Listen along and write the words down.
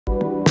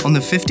On the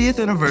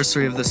 50th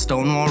anniversary of the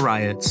Stonewall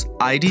Riots,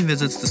 ID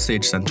visits the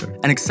SAGE Center,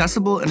 an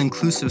accessible and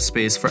inclusive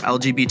space for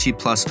LGBT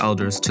plus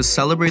elders to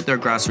celebrate their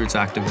grassroots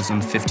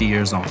activism 50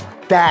 years on.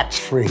 That's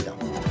freedom.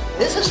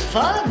 This is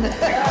fun.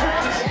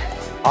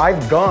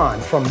 I've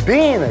gone from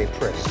being a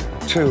prisoner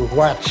to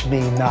watch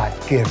me not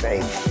give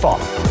a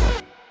fuck.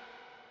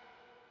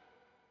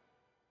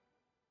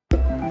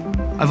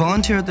 I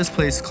volunteer at this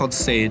place called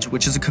SAGE,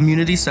 which is a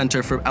community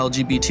center for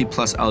LGBT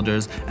plus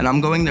elders, and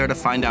I'm going there to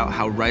find out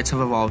how rights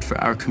have evolved for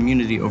our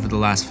community over the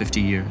last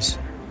 50 years.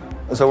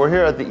 So we're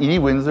here at the E.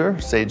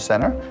 Windsor SAGE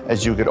Center.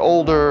 As you get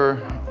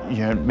older,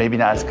 you're maybe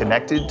not as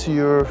connected to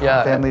your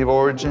family of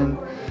origin,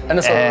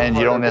 and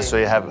you don't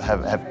necessarily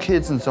have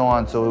kids and so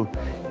on, so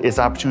it's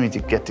an opportunity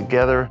to get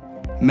together.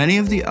 Many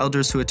of the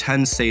elders who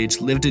attend SAGE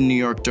lived in New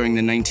York during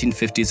the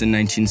 1950s and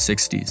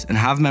 1960s and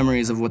have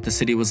memories of what the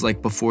city was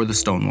like before the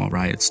Stonewall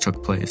Riots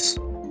took place.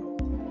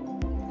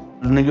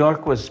 New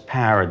York was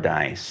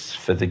paradise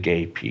for the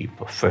gay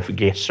people, for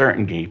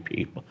certain gay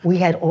people. We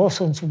had all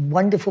sorts of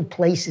wonderful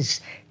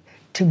places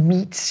to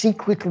meet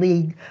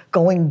secretly,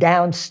 going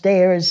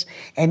downstairs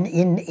and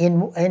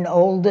in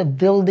older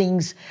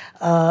buildings,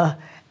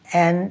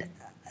 and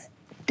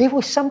there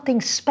was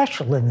something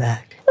special in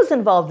that. I was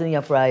involved in the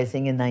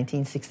uprising in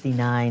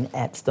 1969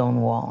 at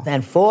Stonewall.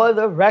 And for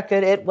the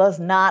record, it was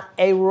not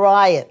a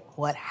riot.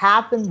 What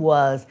happened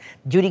was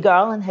Judy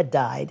Garland had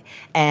died,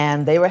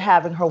 and they were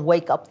having her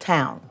wake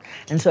uptown.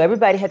 And so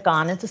everybody had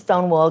gone into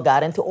Stonewall,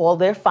 got into all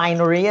their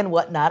finery and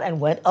whatnot, and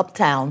went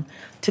uptown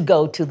to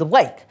go to the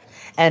wake.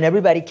 And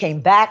everybody came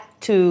back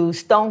to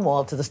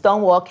Stonewall, to the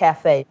Stonewall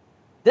Cafe.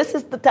 This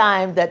is the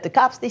time that the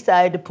cops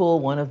decided to pull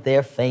one of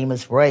their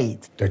famous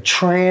raids. The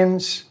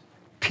trans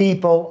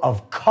people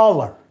of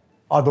color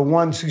are the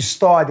ones who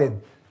started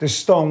the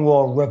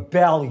Stonewall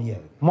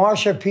Rebellion.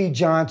 Marsha P.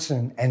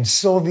 Johnson and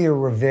Sylvia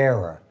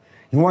Rivera.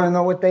 You want to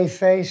know what they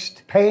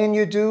faced? Paying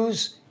your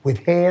dues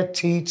with hair,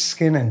 teeth,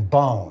 skin, and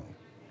bone.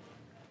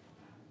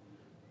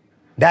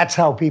 That's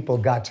how people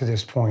got to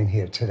this point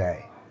here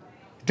today.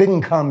 It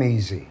didn't come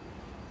easy.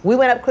 We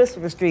went up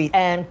Christopher Street,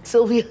 and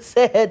Sylvia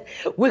said,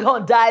 "We're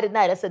gonna die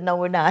tonight." I said, "No,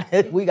 we're not.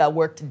 We got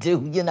work to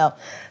do, you know."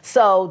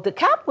 So the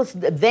cop was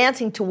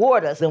advancing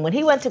toward us, and when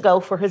he went to go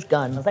for his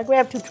gun, I was like, "We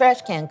have 2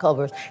 trash can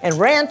covers," and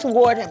ran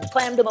toward him,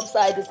 slammed him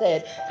upside his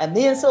head, and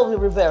me and Sylvia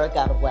Rivera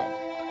got away.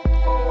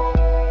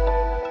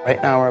 Right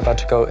now, we're about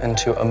to go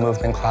into a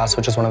movement class,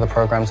 which is one of the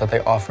programs that they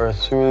offer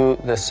through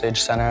the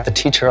SAGE Center. The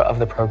teacher of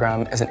the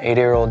program is an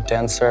 80-year-old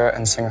dancer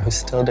and singer who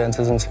still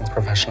dances and sings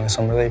professionally,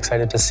 so I'm really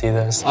excited to see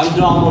this. I'm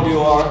Donald, you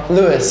are?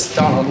 Lewis.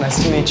 Donald,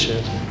 nice to meet you.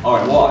 All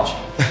right, watch.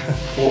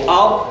 Go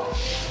out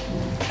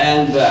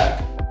and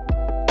back.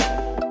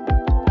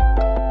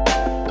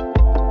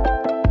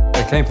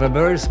 I came from a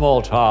very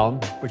small town,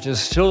 which is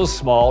still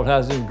small, it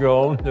hasn't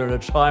grown. They're in a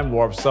time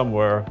warp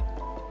somewhere.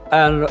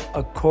 And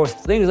of course,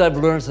 things I've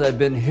learned since I've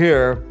been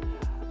here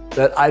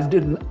that I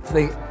didn't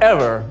think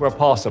ever were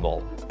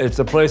possible. It's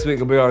a place we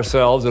can be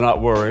ourselves and not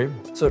worry.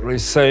 Certainly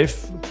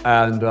safe,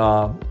 and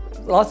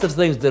lots of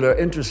things that are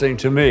interesting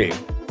to me.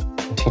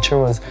 The teacher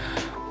was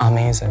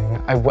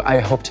amazing. I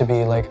hope to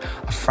be like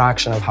a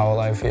fraction of how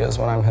alive he is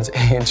when I'm his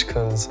age,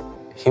 because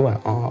he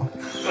went off.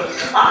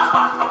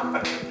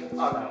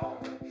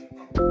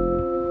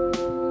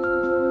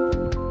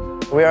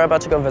 We are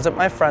about to go visit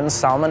my friend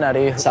Sal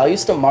Minetti. Sal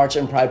used to march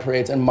in pride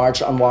parades and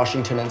march on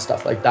Washington and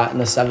stuff like that in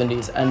the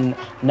 70s, and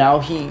now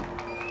he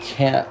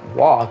can't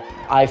walk.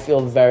 I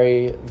feel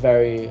very,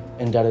 very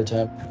indebted to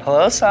him.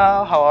 Hello,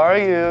 Sal. How are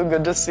you?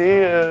 Good to see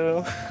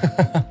you.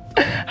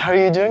 How are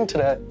you doing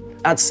today?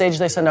 At SAGE,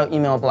 they send out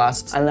email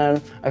blasts, and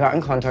then I got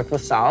in contact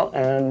with Sal,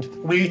 and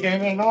we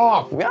hit it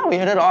off. Yeah, we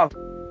hit it off.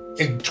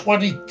 In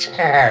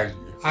 2010,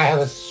 I had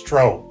a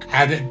stroke,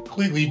 and it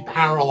completely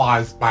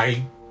paralyzed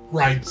my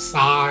right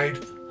side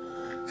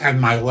and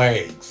my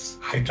legs.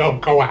 I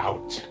don't go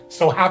out.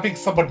 So having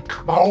someone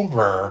come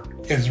over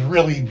is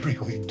really,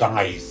 really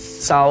nice.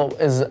 Sal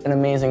is an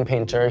amazing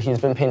painter. He's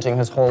been painting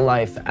his whole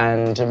life,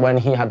 and when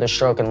he had the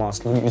stroke and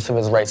lost use of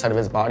his right side of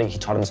his body, he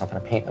taught himself how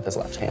to paint with his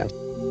left hand.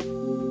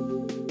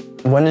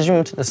 When did you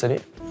move to the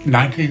city?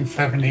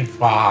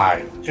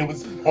 1975. It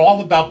was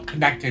all about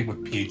connecting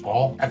with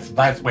people. That's a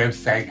nice way of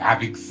saying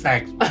having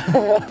sex.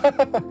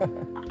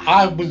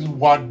 I was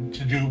one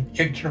to do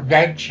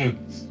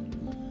interventions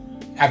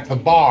at the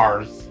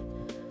bars,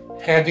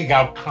 handing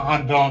out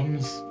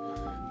condoms,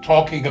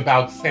 talking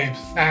about safe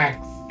sex.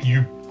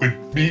 You would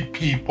meet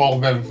people,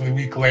 then a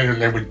week later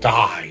they would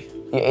die.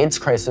 The AIDS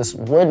crisis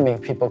would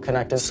make people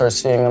connected, start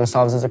seeing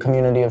themselves as a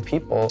community of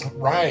people.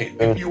 Right.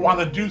 If you want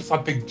to do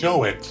something,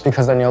 do it.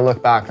 Because then you'll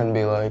look back and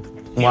be like,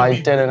 why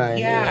didn't I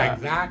do that? Yeah,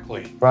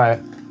 exactly. Right.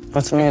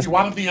 That's amazing. If you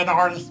want to be an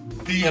artist,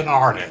 be an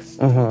artist.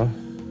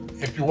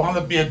 Mm-hmm. If you want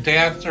to be a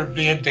dancer,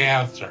 be a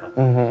dancer.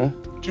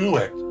 Mm-hmm. Do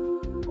it.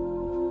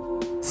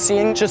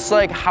 Seeing just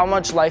like how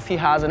much life he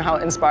has and how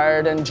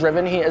inspired and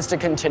driven he is to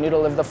continue to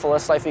live the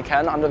fullest life he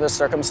can under the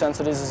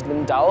circumstances he's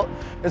been dealt,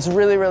 it's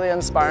really, really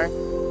inspiring.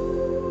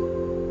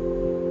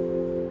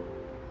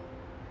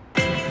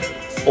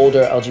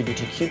 older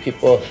LGBTQ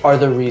people are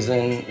the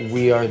reason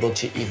we are able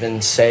to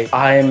even say,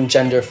 I'm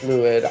gender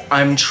fluid,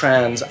 I'm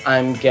trans,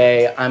 I'm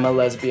gay, I'm a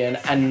lesbian,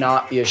 and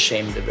not be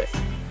ashamed of it.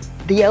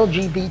 The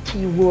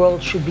LGBT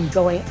world should be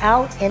going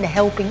out and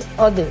helping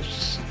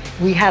others.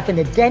 We have an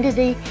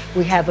identity,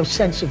 we have a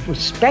sense of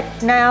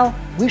respect now.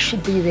 We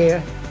should be there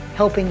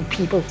helping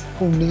people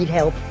who need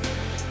help.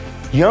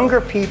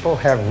 Younger people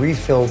have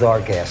refilled our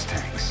gas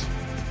tanks.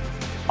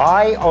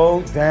 I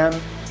owe them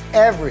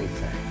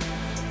everything.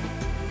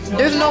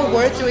 There's no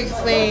word to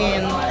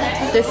explain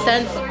the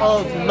sense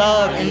of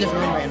love in this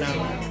room right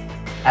now.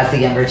 As the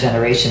younger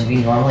generation, we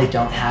normally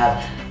don't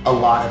have a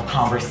lot of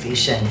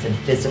conversations and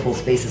physical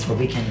spaces where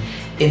we can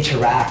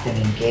interact and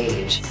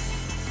engage.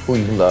 Who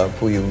you love,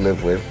 who you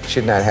live with,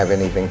 should not have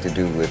anything to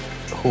do with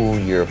who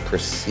you're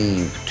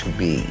perceived to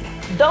be.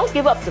 Don't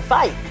give up the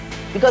fight,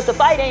 because the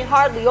fight ain't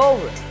hardly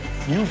over.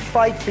 You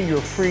fight for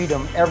your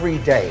freedom every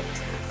day.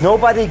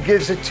 Nobody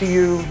gives it to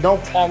you, no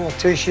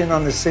politician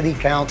on the city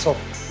council.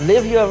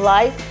 Live your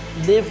life,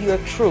 live your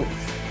truth,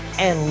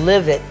 and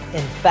live it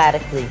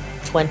emphatically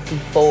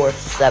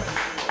 24/7.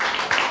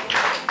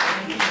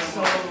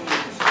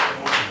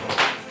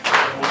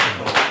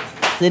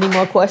 Any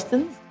more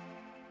questions?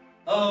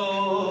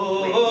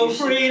 Oh,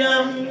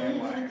 freedom.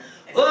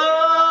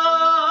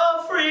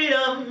 Oh,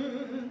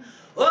 freedom.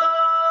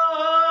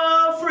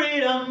 Oh,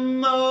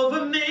 freedom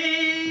over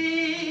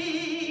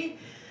me.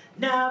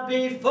 Now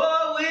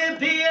before we'll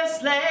be a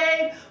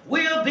slave,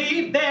 we'll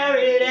be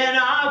buried in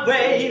our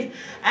grave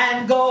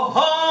and go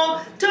home.